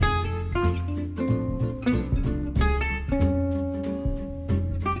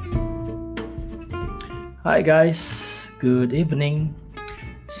Hi guys, good evening.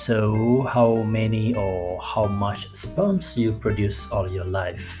 So, how many or how much sperms you produce all your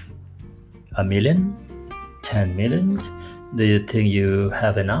life? A million? 10 millions? Do you think you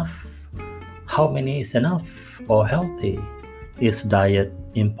have enough? How many is enough or healthy? Is diet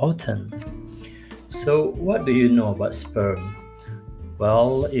important? So, what do you know about sperm?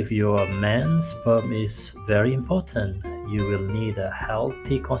 Well, if you're a man, sperm is very important. You will need a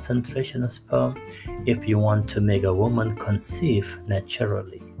healthy concentration of sperm if you want to make a woman conceive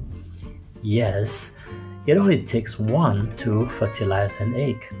naturally. Yes, it only takes one to fertilize an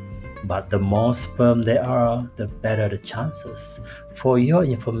egg, but the more sperm there are, the better the chances. For your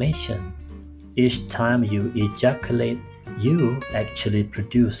information, each time you ejaculate, you actually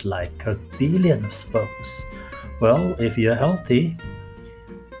produce like a billion of sperms. Well, if you're healthy,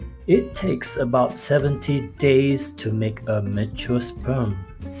 it takes about 70 days to make a mature sperm.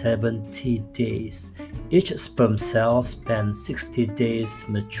 70 days. Each sperm cell spends 60 days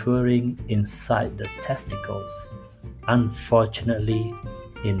maturing inside the testicles. Unfortunately,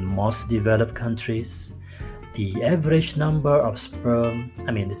 in most developed countries, the average number of sperm,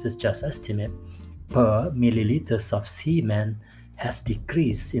 this is just estimate, per milliliters of semen has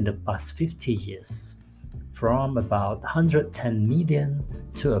decreased in the past 50 years from about 110 million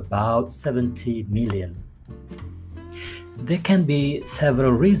to about 70 million. There can be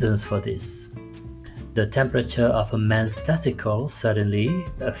several reasons for this. The temperature of a man's testicles certainly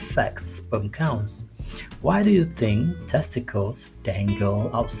affects sperm counts. Why do you think testicles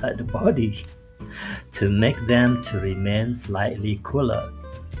dangle outside the body? To make them to remain slightly cooler.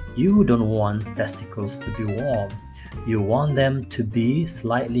 You don't want testicles to be warm. You want them to be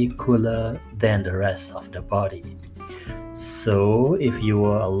slightly cooler than the rest of the body. So, if you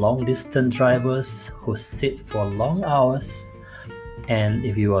are a long distance drivers who sit for long hours, and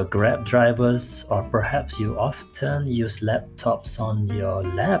if you are Grab drivers, or perhaps you often use laptops on your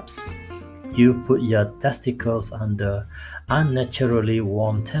laps, you put your testicles under unnaturally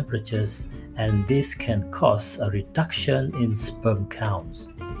warm temperatures, and this can cause a reduction in sperm counts.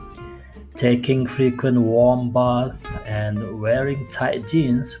 Taking frequent warm baths and wearing tight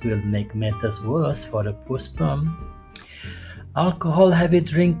jeans will make matters worse for the poor sperm. Alcohol heavy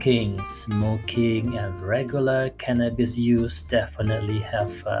drinking, smoking, and regular cannabis use definitely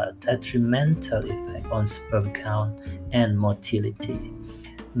have a detrimental effect on sperm count and motility.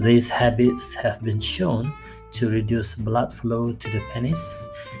 These habits have been shown to reduce blood flow to the penis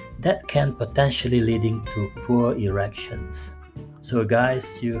that can potentially leading to poor erections. So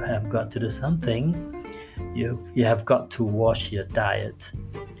guys, you have got to do something. You have got to watch your diet.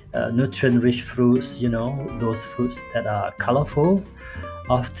 Nutrient-rich fruits, those fruits that are colorful,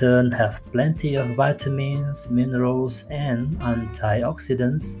 often have plenty of vitamins, minerals, and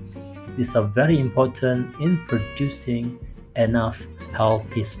antioxidants. These are very important in producing enough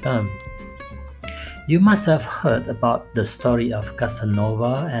healthy sperm. You must have heard about the story of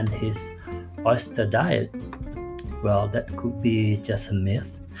Casanova and his oyster diet. Well, that could be just a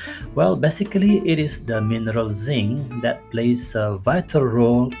myth. Well, basically, it is the mineral zinc that plays a vital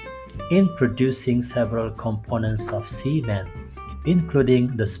role in producing several components of semen,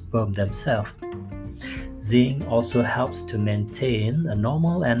 including the sperm themselves. Zinc also helps to maintain a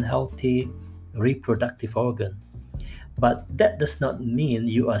normal and healthy reproductive organ. But that does not mean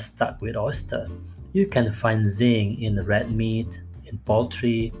you are stuck with oyster. You can find zinc in red meat, in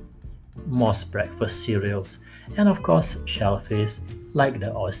poultry, most breakfast cereals, and of course shellfish like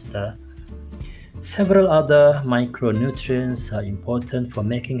the oyster. Several other micronutrients are important for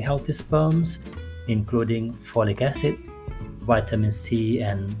making healthy sperms, including folic acid, vitamin C,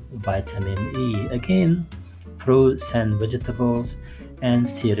 and vitamin E. Again, fruits and vegetables and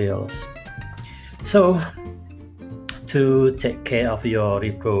cereals. So, to take care of your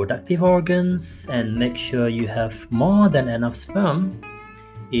reproductive organs and make sure you have more than enough sperm,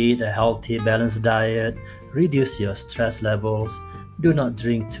 eat a healthy, balanced diet, reduce your stress levels, do not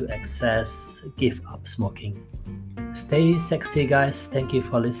drink to excess, give up smoking. Stay sexy, guys. Thank you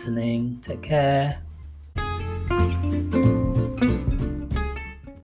for listening. Take care.